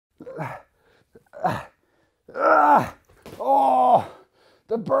Oh,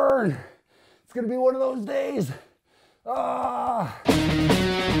 the burn. It's gonna be one of those days.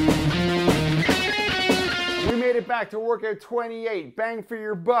 We made it back to workout 28. Bang for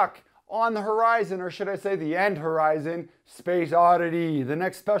your buck. On the horizon, or should I say the end horizon, Space Oddity. The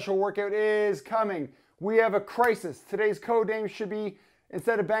next special workout is coming. We have a crisis. Today's code name should be,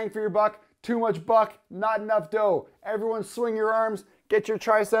 instead of bang for your buck, too much buck, not enough dough. Everyone swing your arms, get your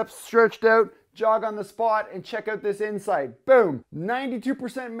triceps stretched out, jog on the spot, and check out this insight. Boom.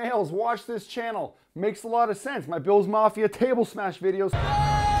 92% males watch this channel. Makes a lot of sense. My Bills Mafia table smash videos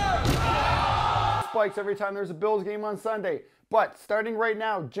spikes every time there's a Bills game on Sunday. But starting right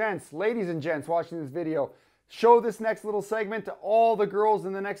now, gents, ladies and gents watching this video, show this next little segment to all the girls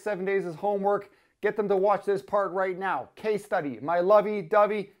in the next 7 days as homework. Get them to watch this part right now. Case study. My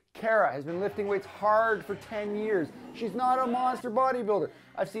lovey-dovey Kara has been lifting weights hard for 10 years. She's not a monster bodybuilder.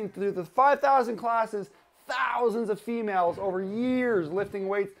 I've seen through the 5,000 classes, thousands of females over years lifting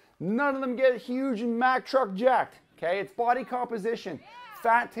weights. None of them get huge and Mack truck jacked. Okay, it's body composition.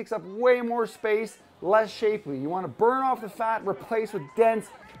 Fat takes up way more space, less shapely. You want to burn off the fat, replace with dense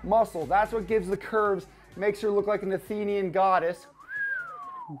muscle. That's what gives the curves, makes her look like an Athenian goddess.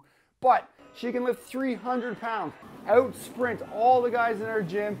 But she can lift 300 pounds, out sprint all the guys in our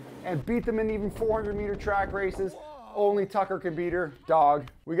gym, and beat them in even 400-meter track races. Only Tucker can beat her, dog.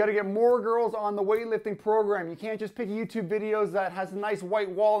 We got to get more girls on the weightlifting program. You can't just pick YouTube videos that has a nice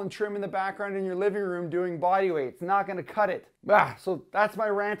white wall and trim in the background in your living room doing body weight. It's not going to cut it. So that's my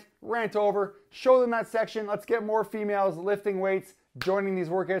rant. Rant over. Show them that section. Let's get more females lifting weights, joining these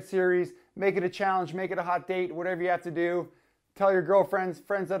workout series. Make it a challenge. Make it a hot date. Whatever you have to do. Tell your girlfriends,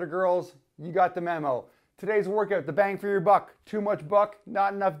 friends that are girls, you got the memo. Today's workout, the bang for your buck. Too much buck,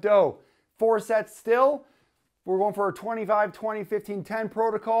 not enough dough. 4 sets still. We're going for a 25, 20, 15, 10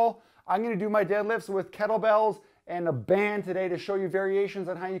 protocol. I'm going to do my deadlifts with kettlebells and a band today to show you variations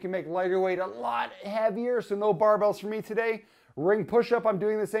on how you can make lighter weight a lot heavier. So no barbells for me today. Ring push-up, I'm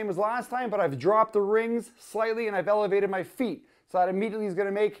doing the same as last time, but I've dropped the rings slightly and I've elevated my feet. So that immediately is going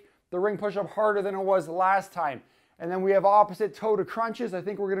to make the ring push-up harder than it was last time. And then we have opposite toe to crunches. I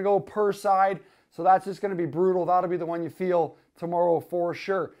think we're going to go per side. So that's just going to be brutal. That'll be the one you feel tomorrow for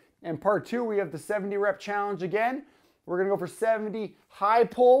sure. And part 2, we have the 70 rep challenge again. We're gonna go for 70 high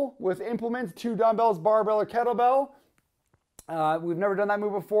pull with implements, 2 dumbbells, barbell or kettlebell. We've never done that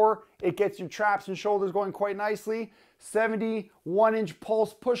move before. It gets your traps and shoulders going quite nicely. 70 1-inch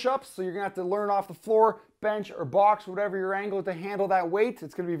pulse push-ups. So you're gonna have to learn off the floor, bench or box, whatever your angle to handle that weight.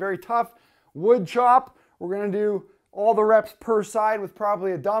 It's gonna be very tough. Wood chop, we're gonna do all the reps per side with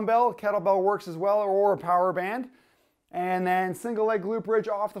probably a dumbbell. Kettlebell works as well, or a power band. And then single leg glute bridge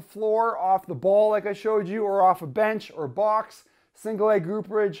off the floor, off the ball like I showed you, or off a bench or box. Single leg glute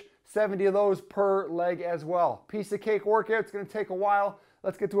bridge, 70 of those per leg as well. Piece of cake workout, it's gonna take a while.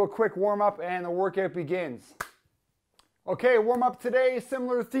 Let's get to a quick warm up and the workout begins. Okay, warm up today,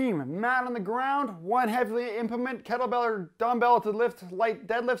 similar theme. Mat on the ground, 1 heavily implement, kettlebell or dumbbell to lift light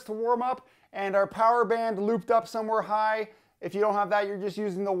deadlifts to warm up, and our power band looped up somewhere high. If you don't have that, you're just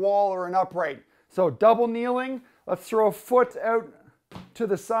using the wall or an upright. So double kneeling. Let's throw a foot out to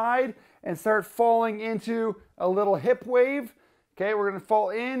the side and start falling into a little hip wave. Okay, we're gonna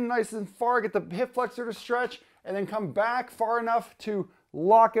fall in nice and far, get the hip flexor to stretch, and then come back far enough to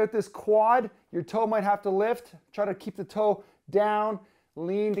lock out this quad. Your toe might have to lift. Try to keep the toe down,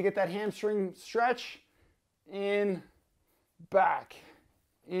 lean to get that hamstring stretch. In, back,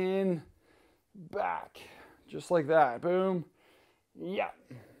 just like that, boom, yeah.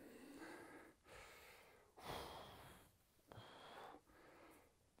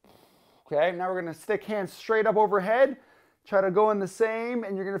 Okay, now we're gonna stick hands straight up overhead. Try to go in the same,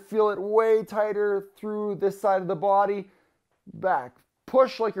 and you're gonna feel it way tighter through this side of the body. Back.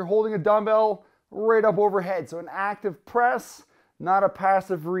 Push like you're holding a dumbbell right up overhead. So an active press, not a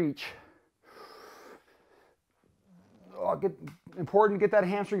passive reach. Important to get that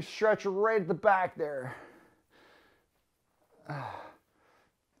hamstring stretch right at the back there. You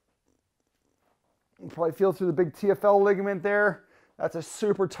probably feel through the big TFL ligament there. That's a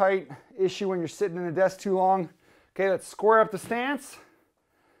super tight issue when you're sitting in a desk too long. Okay, let's square up the stance.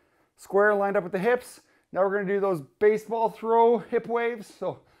 Square lined up with the hips. Now we're gonna do those baseball throw hip waves.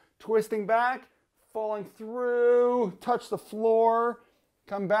 So twisting back, falling through, touch the floor,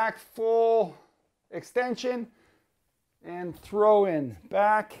 come back full extension, and throw in.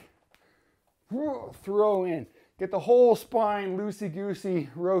 Back, throw in. Get the whole spine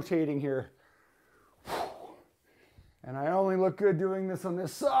loosey-goosey rotating here. And I only look good doing this on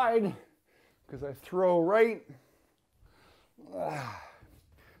this side because I throw right.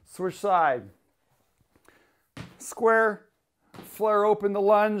 Switch side. Square, flare open the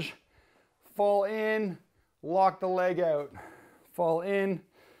lunge, fall in, lock the leg out. Fall in,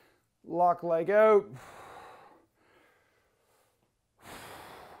 lock leg out.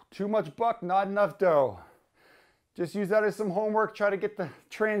 Too much buck, not enough dough. Just use that as some homework. Try to get the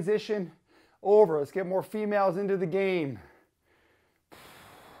transition over. Let's get more females into the game.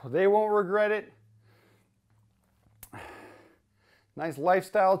 They won't regret it. Nice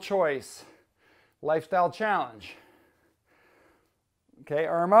lifestyle choice. Lifestyle challenge. Okay,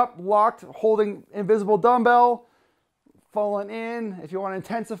 arm up, locked, holding invisible dumbbell. Falling in. If you want to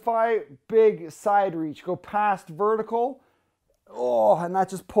intensify, big side reach. Go past vertical. Oh, and that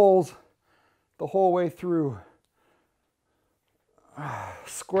just pulls the whole way through.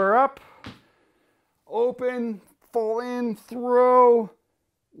 Square up. Open. Fall in. Throw.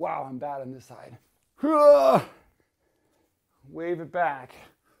 Wow, I'm bad on this side. Wave it back.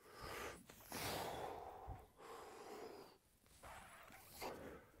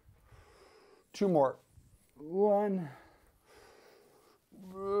 Two more. 1,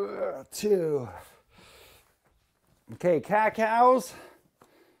 2. Okay, cat-cows.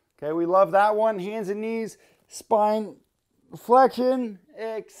 Okay, we love that one. Hands and knees, spine flexion,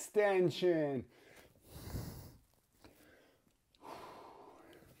 extension.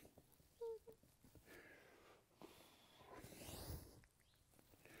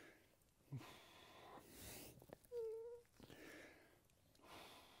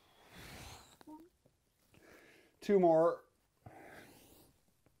 Two more.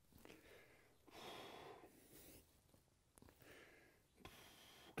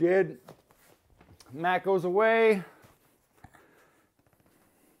 Good. Mat goes away.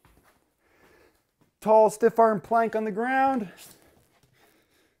 Tall stiff arm plank on the ground.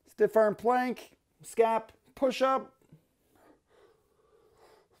 Stiff arm plank, scap, push up.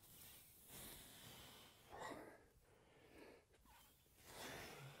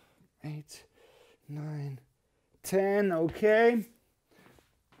 Eight, 9, 10, okay.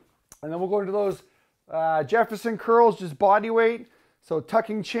 And then we'll go into those Jefferson curls, just body weight. So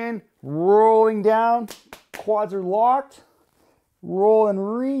tucking chin, rolling down, quads are locked, roll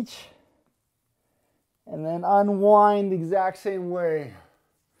and reach, and then unwind the exact same way.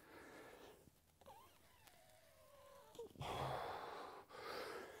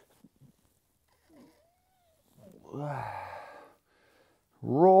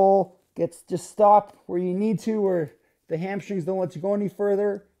 Roll, just stop where you need to, where the hamstrings don't let you go any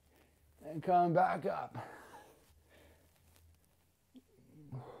further, and come back up.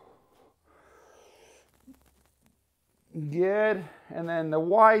 Good. And then the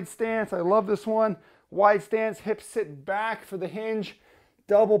wide stance. I love this one. Wide stance, hips sit back for the hinge.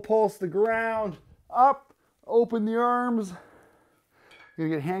 Double pulse the ground. Up. Open the arms. You're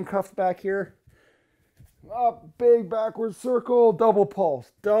going to get handcuffed back here. Up. Big backward circle. Double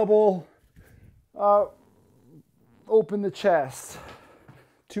pulse. Double. Up. Open the chest.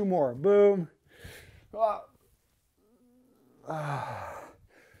 Two more. Boom. Up.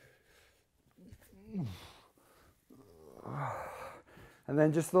 And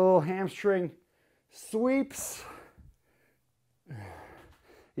then just the little hamstring sweeps. You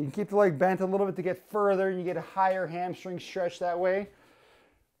can keep the leg bent a little bit to get further, and you get a higher hamstring stretch that way.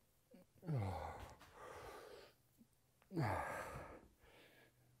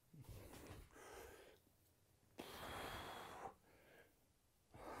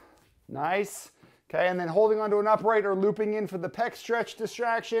 Nice. Okay, and then holding onto an upright or looping in for the pec stretch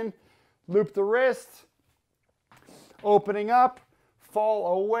distraction. Loop the wrist. Opening up,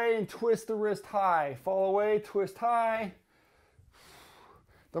 fall away and twist the wrist high. Fall away, twist high.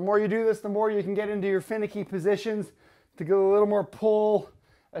 The more you do this, the more you can get into your finicky positions to get a little more pull,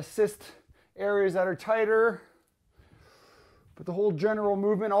 assist areas that are tighter. But the whole general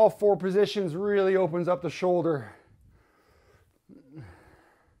movement, all 4 positions, really opens up the shoulder.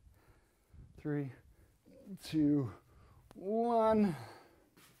 3, 2, 1.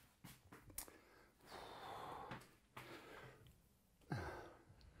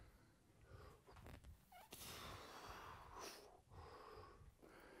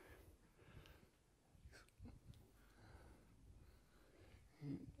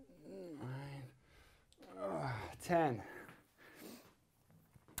 Ten.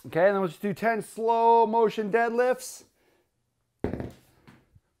 Okay, and then we'll just do 10 slow motion deadlifts.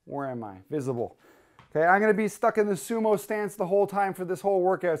 Where am I? Visible. Okay, I'm going to be stuck in the sumo stance the whole time for this whole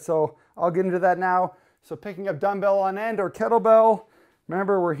workout, so I'll get into that now. So picking up dumbbell on end or kettlebell.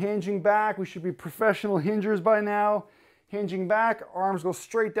 Remember, we're hinging back. We should be professional hingers by now. Hinging back, arms go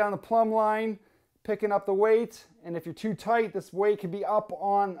straight down the plumb line. picking up the weight. And if you're too tight, this weight can be up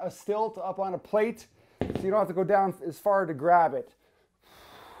on a stilt, up on a plate, so you don't have to go down as far to grab it.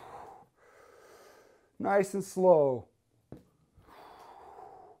 Nice and slow.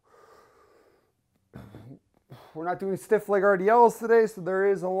 We're not doing stiff leg RDLs today, so there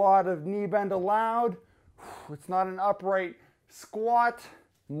is a lot of knee bend allowed. It's not an upright squat,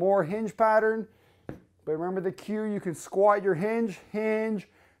 more hinge pattern. But remember the cue, you can squat your hinge, hinge,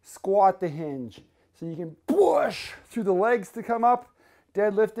 squat the hinge. So you can push through the legs to come up.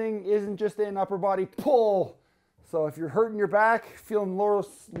 Deadlifting isn't just an upper body pull. So if you're hurting your back, feeling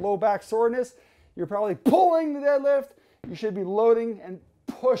low back soreness, you're probably pulling the deadlift. You should be loading and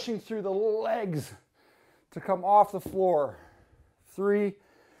pushing through the legs to come off the floor. 3,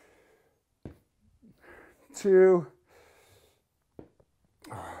 2,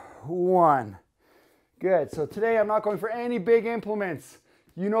 1. Good. So today I'm not going for any big implements.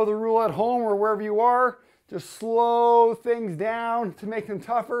 You know the rule at home or wherever you are. Just slow things down to make them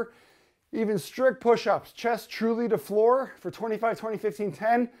tougher. Even strict push-ups, chest truly to floor for 25, 20, 15,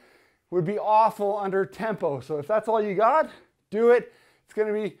 10 would be awful under tempo. So if that's all you got, do it. It's going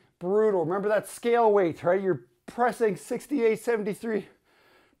to be brutal. Remember that scale weight, right? You're pressing 68, 73%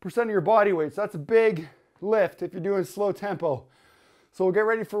 of your body weight. So that's a big lift if you're doing slow tempo. So we'll get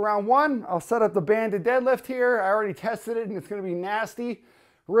ready for round 1. I'll set up the banded deadlift here. I already tested it and it's going to be nasty.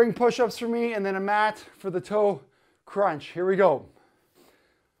 Ring push-ups for me and then a mat for the toe crunch. Here we go.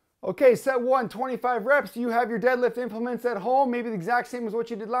 Okay, set 1, 25 reps. You have your deadlift implements at home, maybe the exact same as what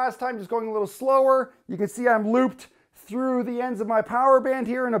you did last time, just going a little slower. You can see I'm looped through the ends of my power band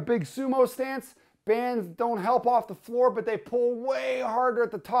here in a big sumo stance. Bands don't help off the floor, but they pull way harder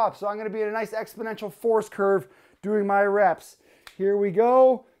at the top. So I'm going to be in a nice exponential force curve doing my reps. Here we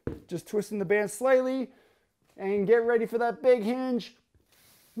go. Just twisting the band slightly and get ready for that big hinge.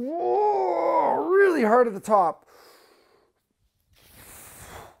 Whoa, really hard at the top.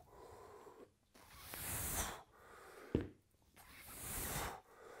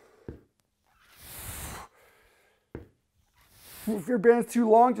 If your band's too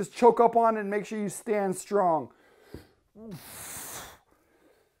long, just choke up on it and make sure you stand strong.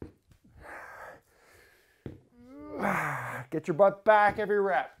 Get your butt back every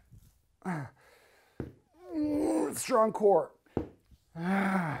rep. Strong core.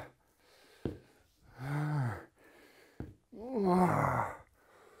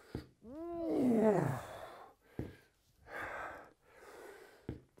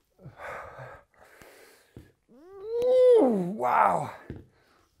 Wow.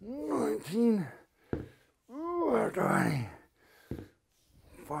 19, 20,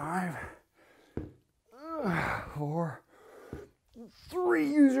 5, 4, 3,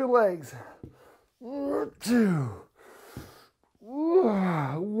 use your legs. 2,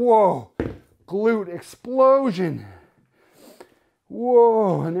 whoa, glute explosion.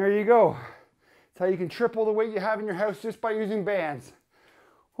 Whoa, and there you go. That's how you can triple the weight you have in your house just by using bands.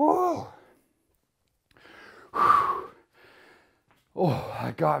 Whoa. Oh,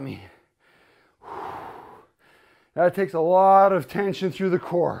 that got me. That takes a lot of tension through the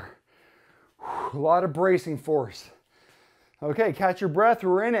core. A lot of bracing force. Okay, catch your breath.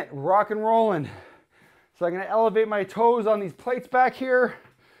 We're in it. Rock and rolling. So I'm going to elevate my toes on these plates back here.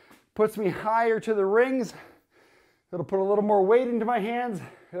 Puts me higher to the rings. It'll put a little more weight into my hands.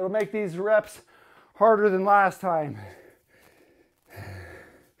 It'll make these reps harder than last time.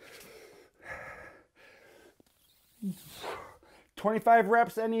 "25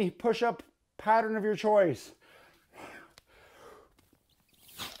 reps, any push-up pattern of your choice.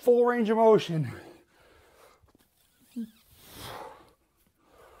 Full range of motion.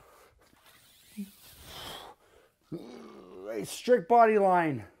 A strict body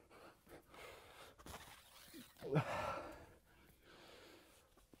line.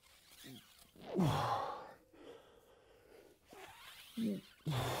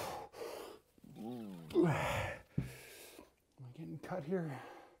 Getting cut here.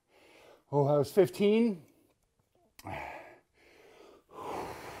 Oh, that was 15.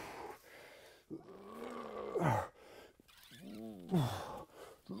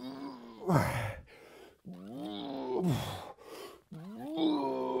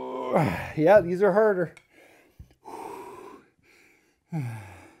 Yeah, these are harder. That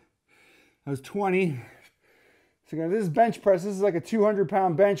was 20. So this is bench press. This is like a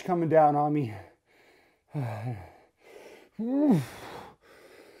 200-pound bench coming down on me. 3,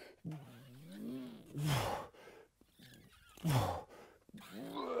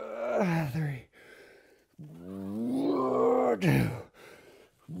 2,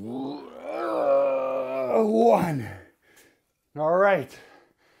 1. All right.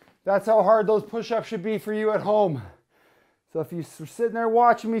 That's how hard those push-ups should be for you at home. So if you're sitting there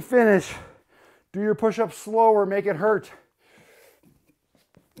watching me finish, do your push-ups slower, make it hurt.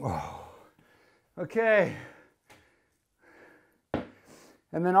 Oh. Okay.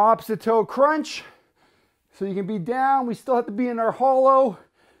 And then opposite toe crunch. So you can be down, we still have to be in our hollow.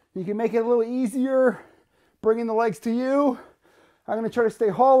 You can make it a little easier, bringing the legs to you. I'm gonna try to stay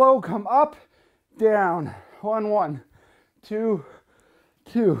hollow, come up, down. 1, 1, 2,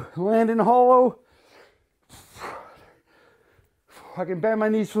 2. Land in hollow. I can bend my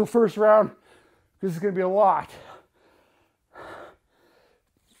knees for the first round. This is gonna be a lot.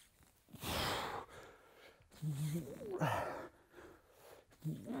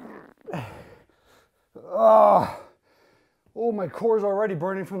 Oh, my core's already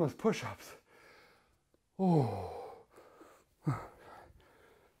burning from those push-ups. Oh.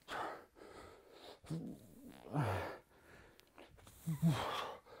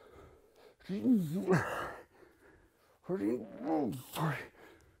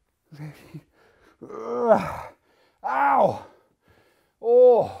 Ow!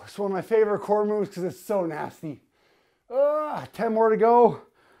 Oh, it's one of my favorite core moves because it's so nasty. 10 more to go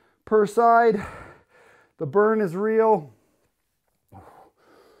per side. The burn is real.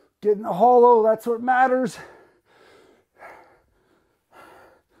 Get in the hollow, that's what matters.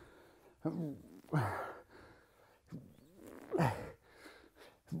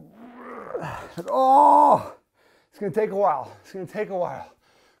 Oh, it's gonna take a while. It's gonna take a while.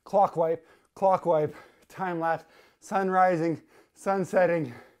 Clock wipe, time lapse, sun rising, sun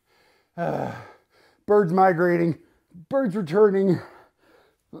setting, birds migrating, birds returning.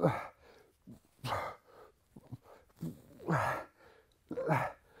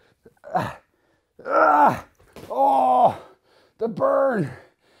 Oh, the burn.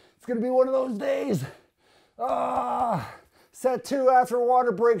 It's gonna be one of those days. Set 2 after a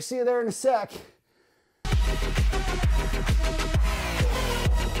water break. See you there in a sec.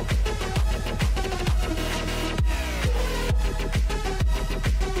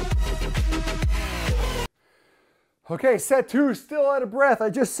 Okay, set 2, still out of breath. I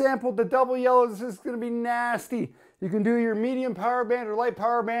just sampled the double yellow. This is gonna be nasty. You can do your medium power band or light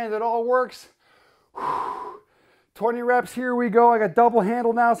power band. It all works. 20 reps, here we go. I got double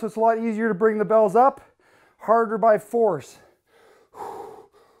handle now, so it's a lot easier to bring the bells up. Harder by force.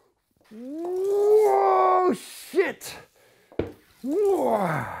 Whoa, shit.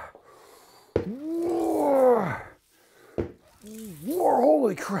 Whoa. Whoa. Whoa,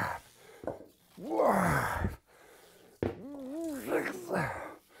 holy crap. Whoa.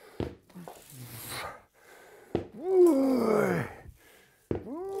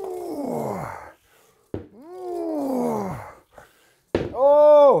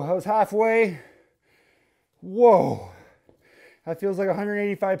 Oh, that was halfway. Whoa. That feels like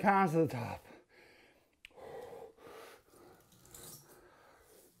 185 pounds at the top.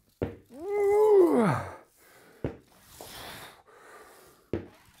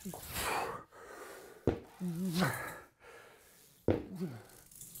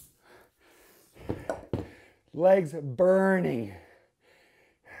 Legs burning.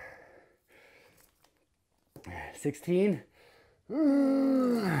 16.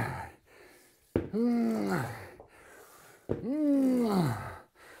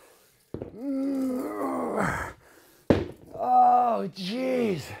 Oh,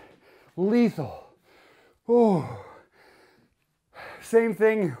 jeez. Lethal. Oh. Same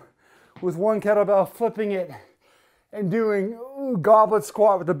thing with one kettlebell, flipping it and doing goblet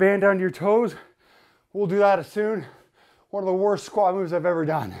squat with the band down to your toes. We'll do that soon. One of the worst squat moves I've ever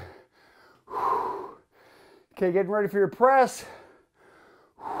done. Okay, getting ready for your press.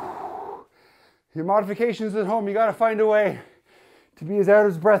 Your modifications at home, you gotta find a way to be as out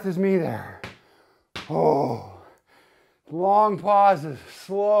of breath as me there. Oh, long pauses,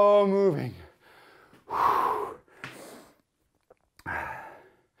 slow moving.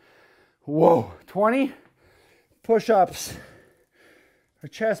 Whoa, 20 push-ups, or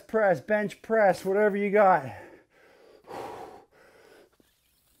chest press, bench press, whatever you got.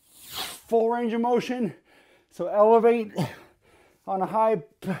 Full range of motion, so elevate on a high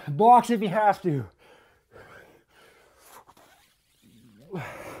box if you have to.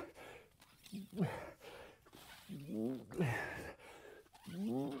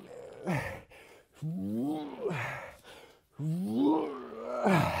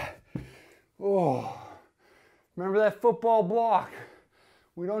 Oh, remember that football block?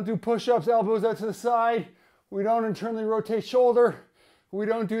 We don't do push-ups, elbows out to the side. We don't internally rotate shoulder. We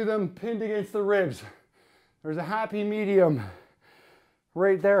don't do them pinned against the ribs. There's a happy medium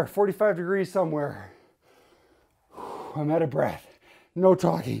right there, 45 degrees somewhere. I'm out of breath. No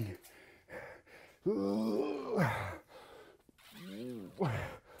talking.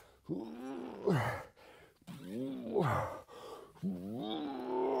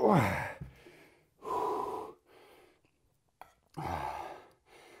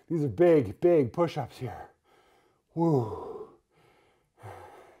 These are big, big push-ups here. Woo.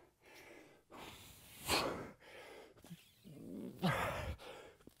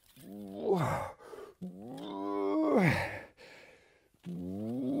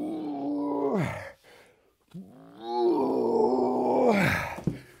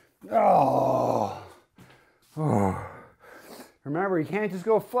 Remember, you can't just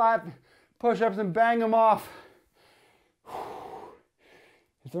go flat push-ups and bang them off.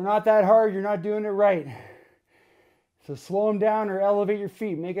 If they're not that hard, you're not doing it right. So slow them down or elevate your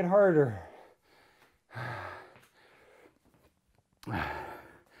feet. Make it harder.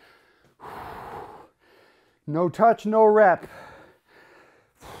 No touch, no rep.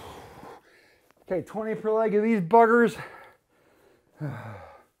 Okay, 20 per leg of these buggers.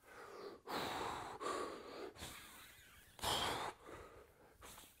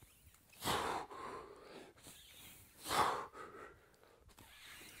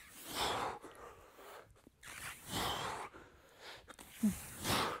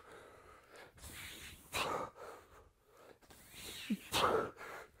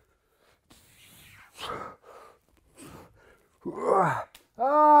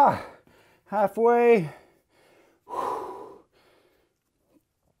 Halfway.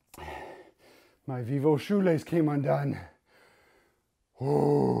 My Vivo shoelace came undone.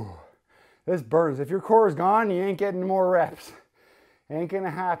 Oh, this burns. If your core is gone, you ain't getting more reps. Ain't gonna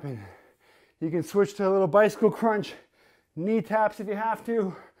happen. You can switch to a little bicycle crunch, knee taps if you have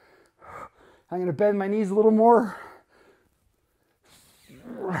to. I'm gonna bend my knees a little more.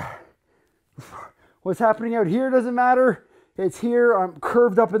 What's happening out here doesn't matter. It's here. I'm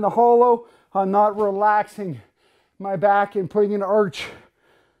curved up in the hollow. I'm not relaxing my back and putting an arch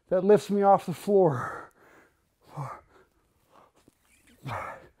that lifts me off the floor.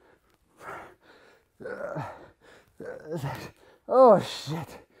 Oh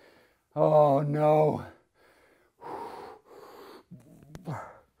shit. Oh no.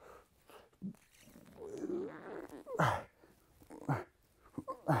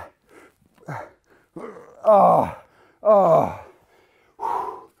 Oh, oh.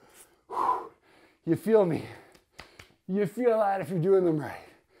 You feel me? You feel that if you're doing them right.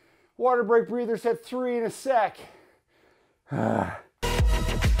 Water break breather set 3 in a sec.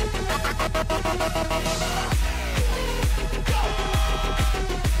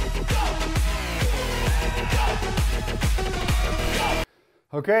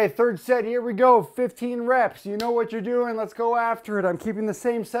 Okay, third set, here we go. 15 reps. You know what you're doing. Let's go after it. I'm keeping the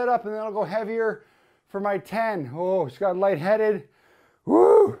same setup and then I'll go heavier for my 10. Oh, she got lightheaded.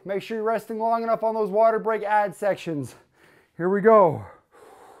 Woo! Make sure you're resting long enough on those water break ad sections. Here we go.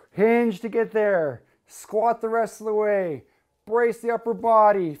 Hinge to get there. Squat the rest of the way. Brace the upper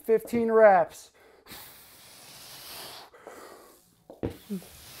body. 15 reps.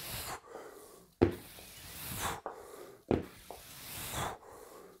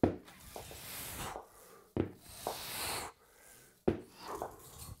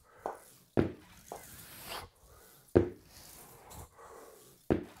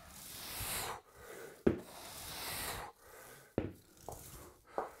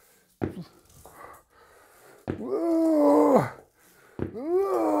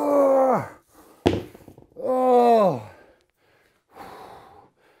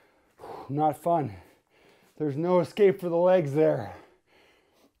 Not fun. There's no escape for the legs there.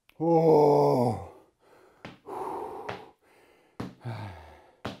 Oh.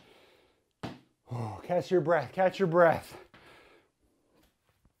 Oh, catch your breath, catch your breath.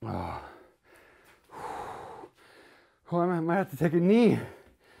 Oh. Oh, I might have to take a knee.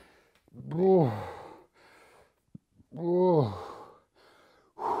 Oh. Oh.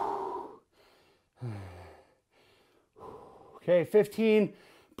 Okay, 15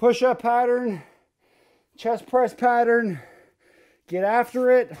 push-up pattern, chest press pattern. Get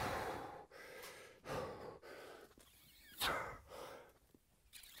after it.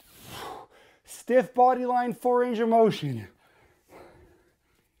 Stiff body line, 4 range of motion.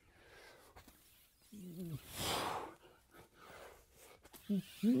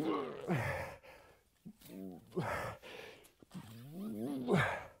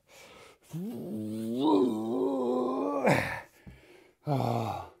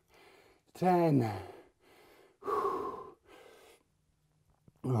 Oh, 10.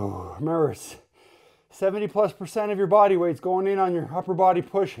 Oh, remember, 70+% of your body weight's going in on your upper body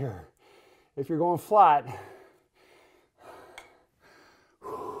push here. If you're going flat.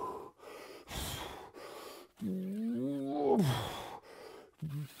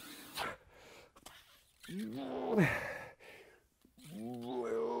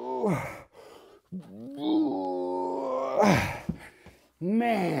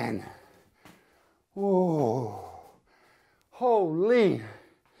 Man. Whoa. Holy.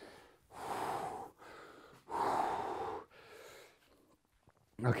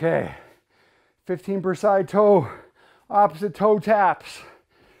 Okay. 15 per side toe. Opposite toe taps.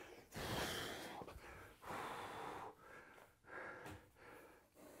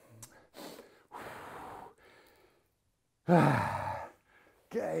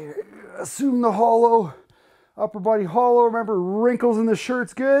 Okay, assume the hollow, upper body hollow. Remember, wrinkles in the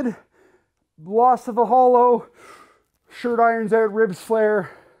shirt's good. Loss of a hollow, shirt irons out, ribs flare.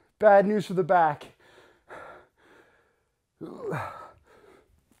 Bad news for the back.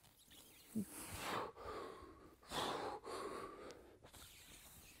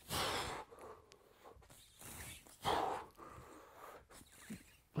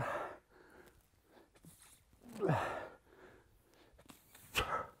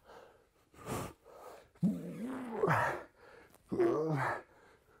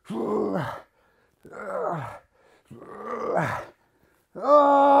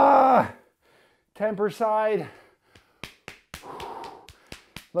 Ah, 10 per side.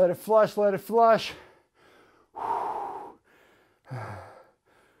 Let it flush, let it flush.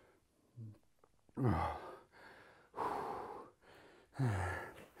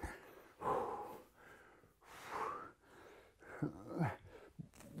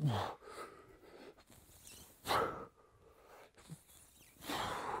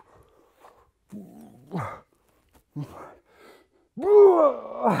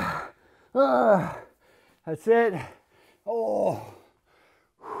 That's it. Oh.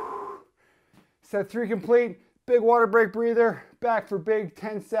 Set 3 complete. Big water break breather. Back for big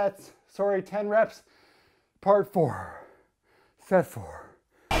 10 sets. Sorry, 10 reps. Part 4. Set 4.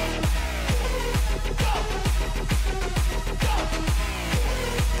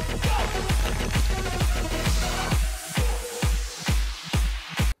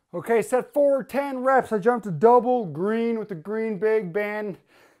 Okay, set 4, 10 reps. I jumped to double green with the green big band.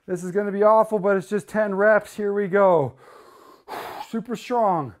 This is going to be awful, but it's just 10 reps. Here we go. Super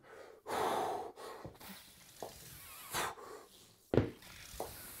strong.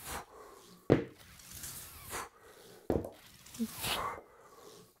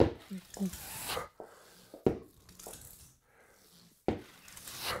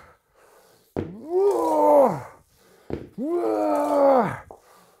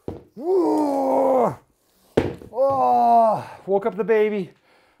 Woke up the baby.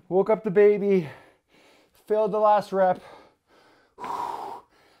 Woke up the baby. Failed the last rep.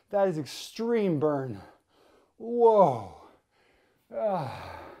 That is extreme burn. Whoa.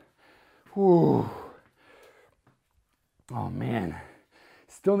 Whew. Oh man.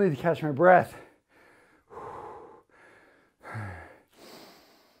 Still need to catch my breath.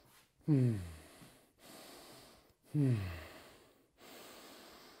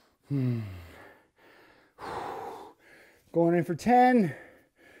 Going in for 10.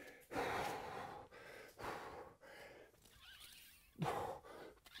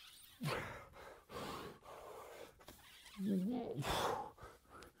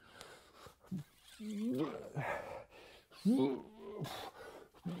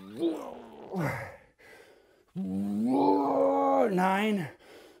 Nine.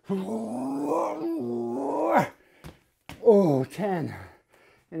 Oh, 10.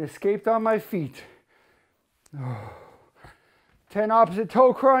 And escaped on my feet. 10 opposite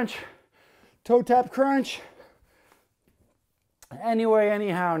toe crunch. Toe tap crunch. Anyway,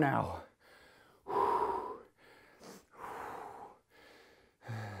 anyhow now.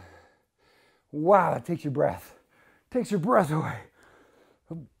 Wow, that takes your breath. Takes your breath away.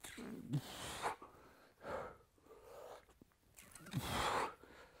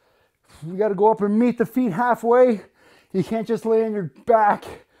 You got to go up and meet the feet halfway. You can't just lay on your back,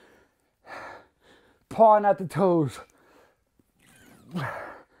 pawing at the toes.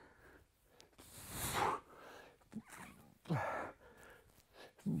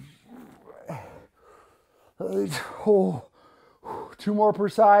 Oh, 2 more per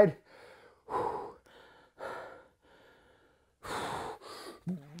side.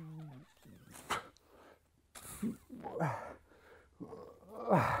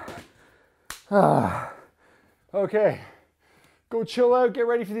 Okay, go chill out, get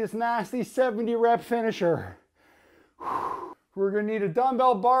ready for this nasty 70 rep finisher. We're gonna need a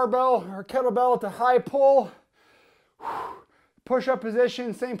dumbbell, barbell, or kettlebell to high pull. Push-up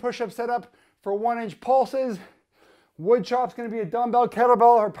position, same push-up setup for 1-inch pulses. Woodchop's gonna be a dumbbell,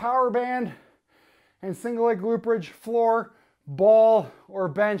 kettlebell, or power band. And single leg glute bridge floor, ball or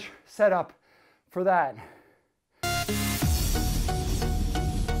bench setup for that.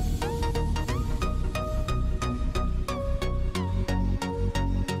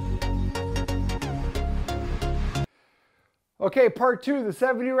 Okay, part 2, the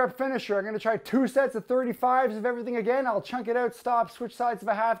 70 rep finisher. I'm gonna try 2 sets of 35s of everything again. I'll chunk it out, stop, switch sides if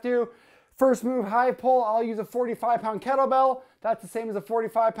I have to. First move, high pull. I'll use a 45-pound kettlebell. That's the same as a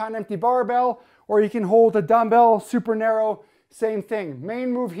 45-pound empty barbell, or you can hold a dumbbell, super narrow, same thing.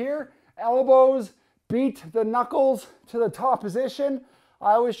 Main move here, elbows, beat the knuckles to the top position.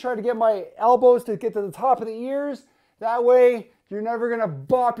 I always try to get my elbows to get to the top of the ears. That way, you're never gonna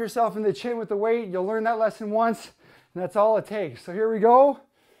bop yourself in the chin with the weight. You'll learn that lesson once, and that's all it takes. So here we go.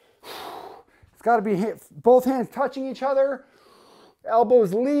 It's gotta be both hands touching each other.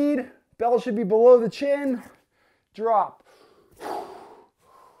 Elbows lead, bell should be below the chin. Drop.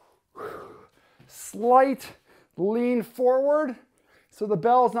 Slight lean forward so the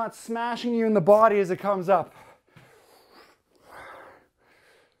bell is not smashing you in the body as it comes up.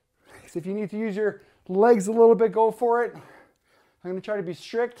 So if you need to use your legs a little bit, go for it. I'm gonna try to be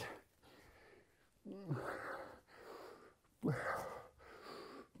strict.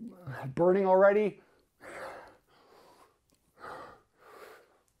 Burning already.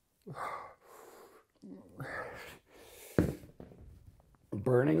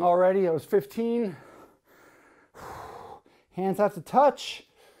 Burning already. I was 15. Hands have to touch.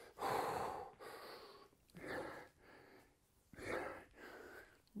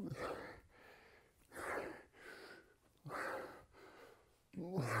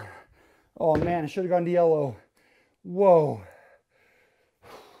 Oh man, I should have gone to yellow. Whoa.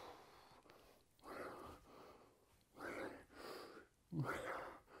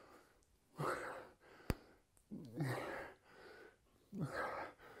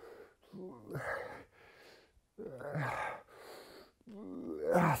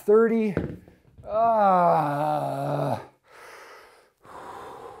 Ah, 30.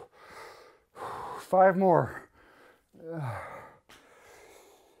 5 more.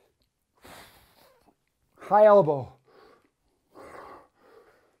 High elbow.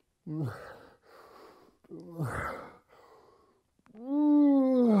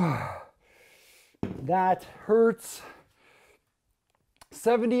 That hurts.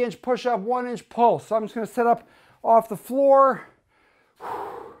 70-inch push-up, 1-inch pull. So I'm just going to set up off the floor.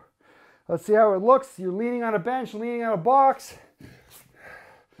 Let's see how it looks. You're leaning on a bench, leaning on a box.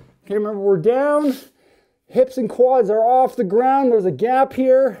 Okay, remember we're down. Hips and quads are off the ground. There's a gap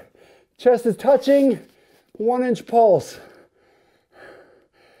here. Chest is touching. 1-inch pulse.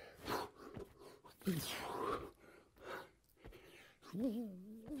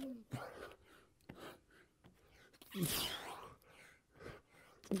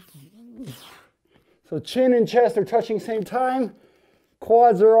 So chin and chest are touching same time.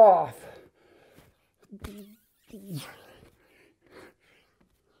 Quads are off.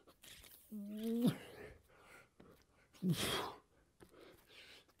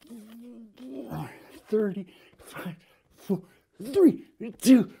 35, 4, 3,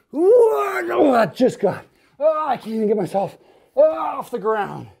 2, 1. Oh, that just got, I can't even get myself off the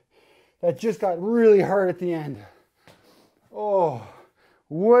ground. That just got really hard at the end. Oh,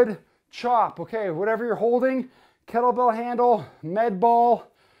 wood chop. Okay, whatever you're holding, kettlebell handle, med ball,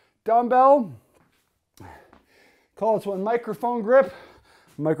 dumbbell. Call this one microphone grip.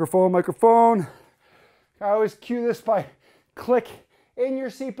 Microphone. I always cue this by click in your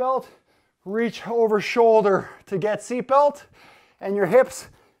seatbelt, reach over shoulder to get seatbelt, and your hips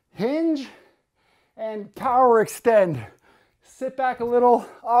hinge and power extend. Sit back a little,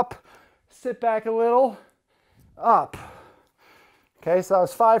 up, sit back a little, up. Okay, so that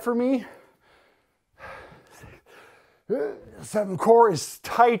was 5 for me. 7 core is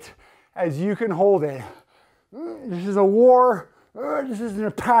tight as you can hold it. This is a war. This isn't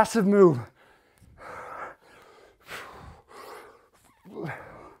a passive move.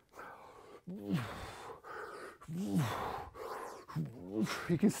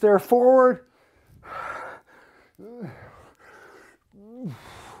 You can stare forward.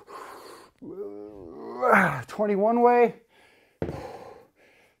 21 way.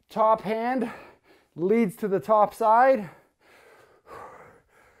 Top hand leads to the top side.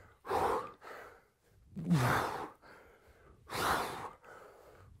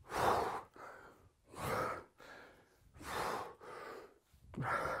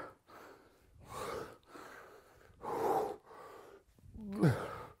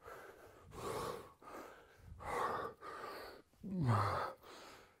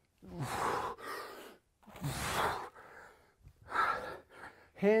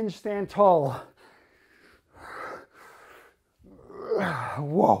 Hinge, stand tall.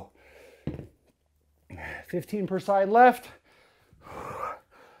 Whoa. 15 per side left.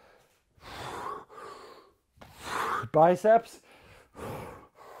 Biceps.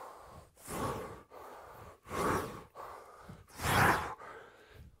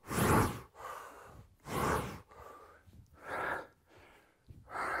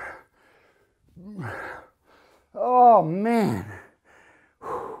 Oh man.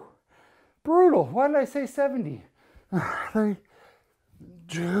 Brutal. Why did I say 70? 3,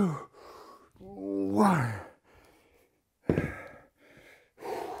 2, 1.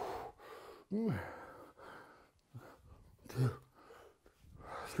 2,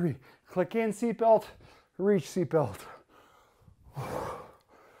 3. Click in seatbelt, reach seatbelt.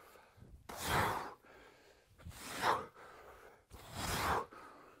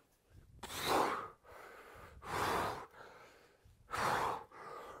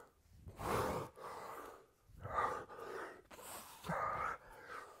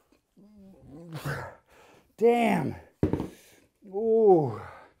 Damn. Ooh.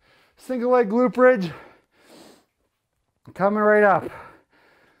 Single leg glute bridge. Coming right up.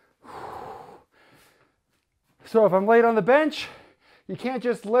 So if I'm laid on the bench, you can't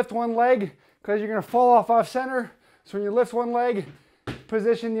just lift one leg because you're going to fall off center. So when you lift one leg,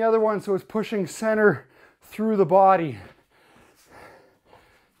 position the other one so it's pushing center through the body.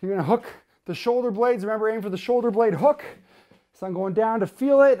 You're going to hook the shoulder blades. Remember, aim for the shoulder blade hook. So I'm going down to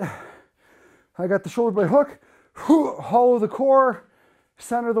feel it. I got the shoulder blade hook. Hollow the core,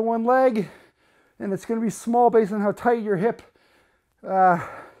 center the one leg, and it's going to be small based on how tight your hip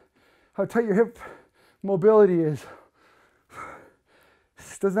mobility is.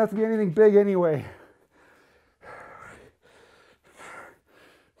 It doesn't have to be anything big anyway.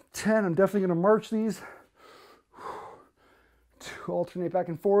 10, I'm definitely going to march these. 2, alternate back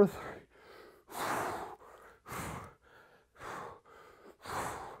and forth.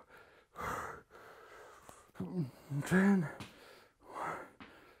 10.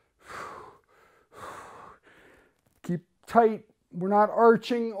 Keep tight. We're not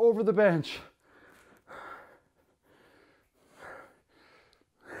arching over the bench.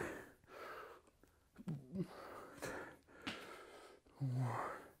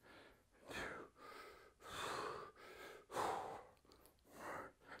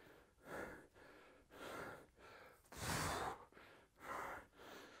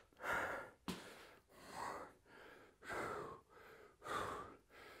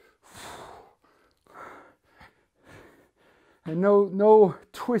 And no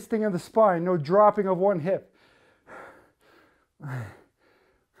twisting of the spine, no dropping of one hip. All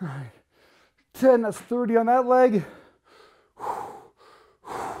right. 10, that's 30 on that leg.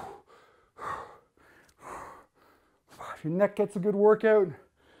 Your neck gets a good workout.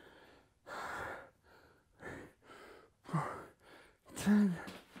 10,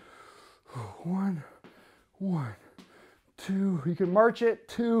 1, 2, you can march it,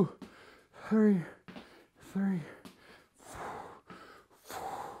 2, 3,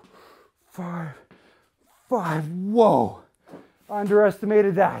 5. Whoa,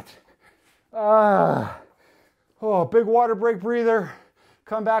 underestimated that. Oh, big water break breather.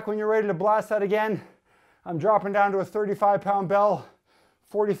 Come back when you're ready to blast that again. I'm dropping down to a 35-pound bell.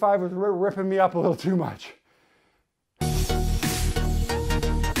 45 was ripping me up a little too much.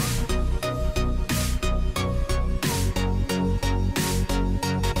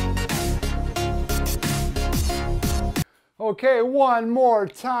 Okay, one more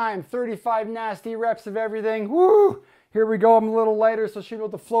time. 35 nasty reps of everything. Woo! Here we go. I'm a little lighter, so she'll be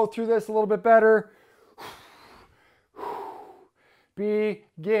able to flow through this a little bit better.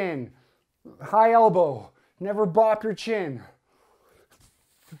 Begin. High elbow. Never bop your chin.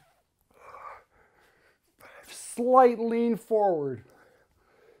 Slight lean forward,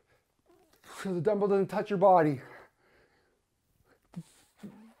 so the dumbbell doesn't touch your body.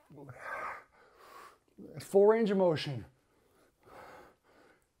 Full range of motion.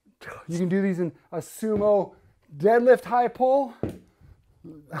 You can do these in a sumo deadlift high pull.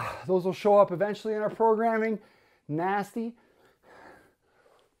 Those will show up eventually in our programming. Nasty.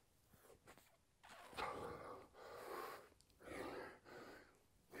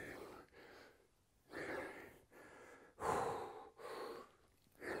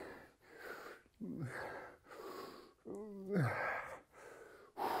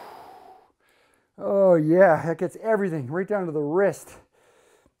 Oh yeah, that gets everything right down to the wrist.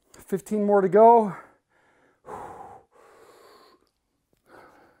 15 more to go.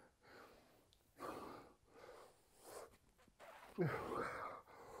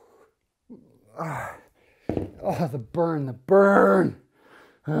 Oh, the burn.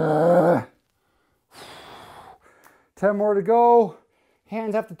 10 more to go.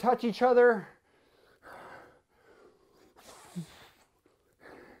 Hands have to touch each other.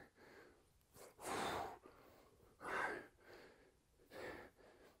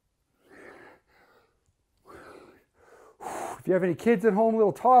 If you have any kids at home,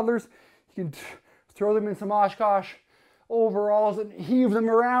 little toddlers, you can throw them in some Oshkosh overalls and heave them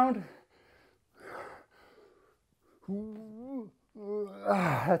around.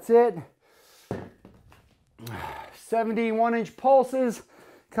 That's it. 70 1-inch pulses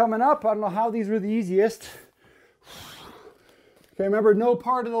coming up. I don't know how these were the easiest. Okay, remember, no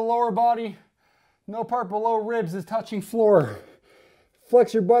part of the lower body, no part below ribs is touching floor.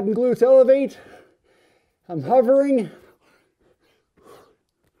 Flex your butt and glutes, elevate. I'm hovering.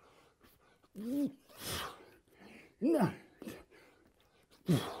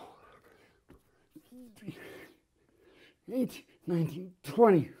 8, 19,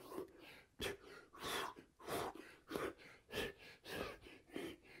 20.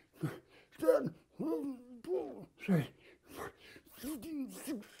 Sorry. 15,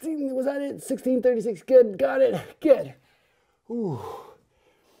 16, was that it? 16, 36, good, got it, good. Ooh.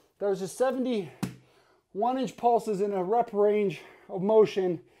 That was just 70 1-inch pulses in a rep range of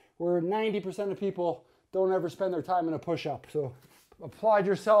motion where 90% of people don't ever spend their time in a push-up. So applaud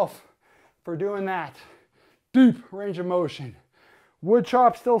yourself for doing that. Deep range of motion. Wood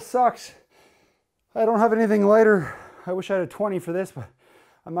chop still sucks. I don't have anything lighter. I wish I had a 20 for this, but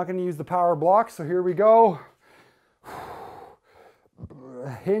I'm not going to use the power block. So here we go.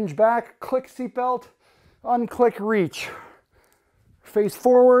 Hinge back, click seatbelt, unclick reach. Face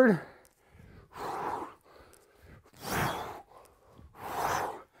forward.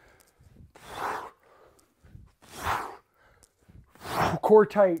 Core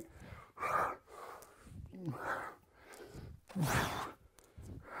tight.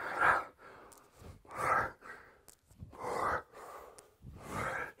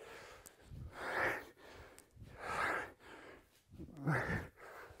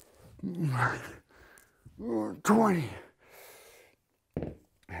 $20.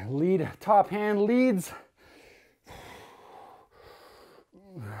 Lead, top hand leads.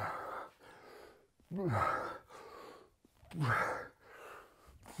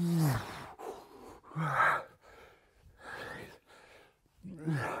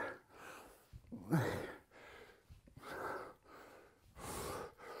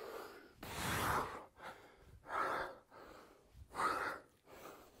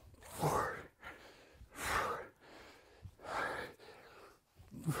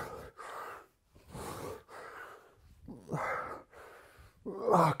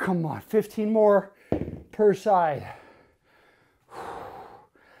 Oh, come on, 15 more per side.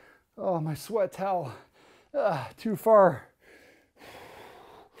 Oh, my sweat towel, too far.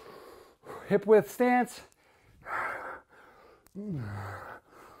 Hip width stance.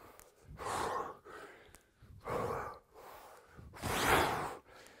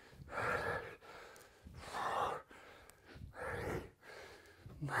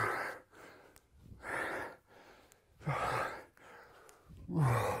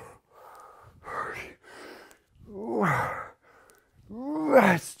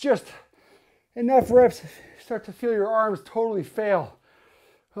 It's just enough reps. Start to feel your arms totally fail.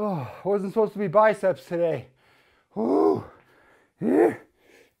 Oh, it wasn't supposed to be biceps today. Ooh.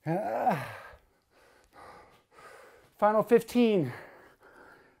 Yeah. Final 15.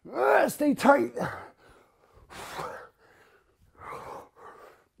 Stay tight.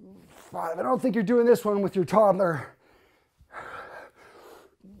 5. I don't think you're doing this one with your toddler.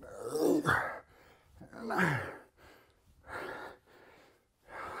 9.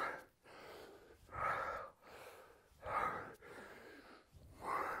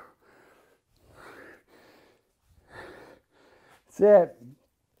 That's it.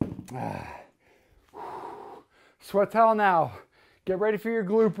 Sweat towel now. Get ready for your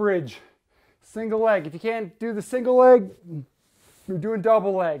glute bridge. Single leg. If you can't do the single leg, you're doing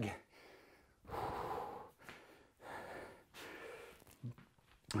double leg.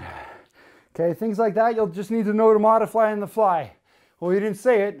 Okay, things like that you'll just need to know to modify on the fly. Well, you didn't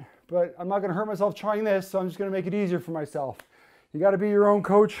say it, but I'm not going to hurt myself trying this, so I'm just going to make it easier for myself. You got to be your own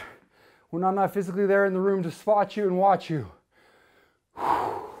coach when I'm not physically there in the room to spot you and watch you.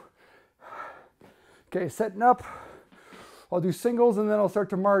 Okay, setting up. I'll do singles and then I'll start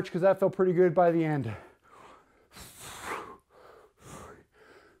to march because that felt pretty good by the end.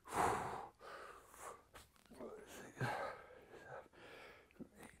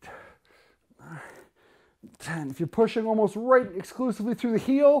 10. If you're pushing almost right exclusively through the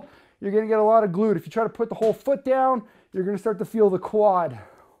heel, you're going to get a lot of glute. If you try to put the whole foot down, you're going to start to feel the quad.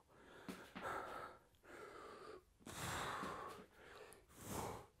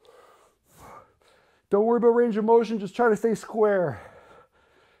 Don't worry about range of motion, just try to stay square.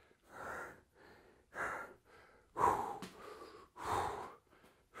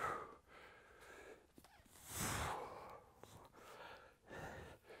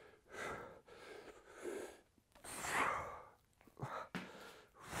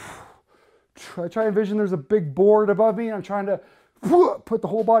 I try to envision there's a big board above me and I'm trying to put the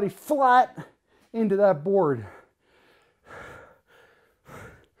whole body flat into that board.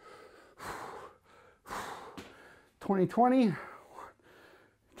 2020. 1,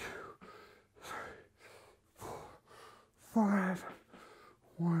 2, 3, 4, 5.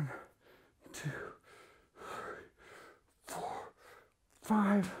 1, 2, 3, 4,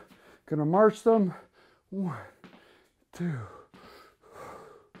 5. Gonna march them. 1, 2,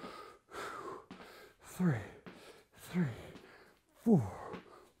 3,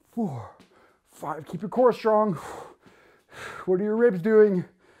 4, 5. Keep your core strong. What are your ribs doing?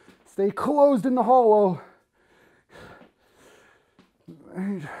 Stay closed in the hollow.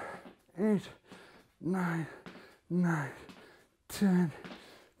 8, 9, 10.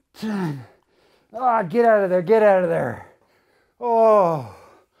 Ah, get out of there, get out of there. Oh,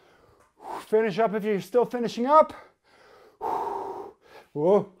 finish up if you're still finishing up.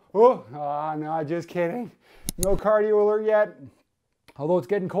 Whoa, no, just kidding. No cardio alert yet. Although it's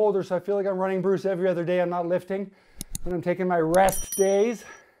getting colder, so I feel like I'm running Bruce every other day. I'm not lifting, but I'm taking my rest days.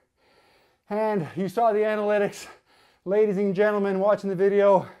 And you saw the analytics. Ladies and gentlemen watching the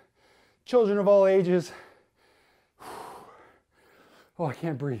video, children of all ages. Oh, I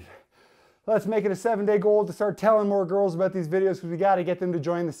can't breathe. Let's make it a 7-day goal to start telling more girls about these videos because we got to get them to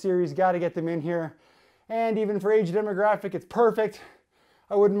join the series, got to get them in here. And even for age demographic, it's perfect.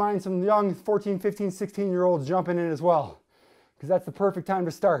 I wouldn't mind some young 14, 15, 16-year-olds jumping in as well because that's the perfect time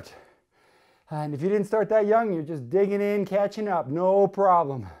to start. And if you didn't start that young, you're just digging in, catching up, no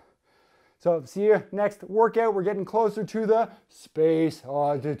problem. So see you next workout. We're getting closer to the Space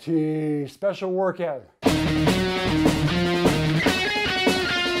Oddity special workout.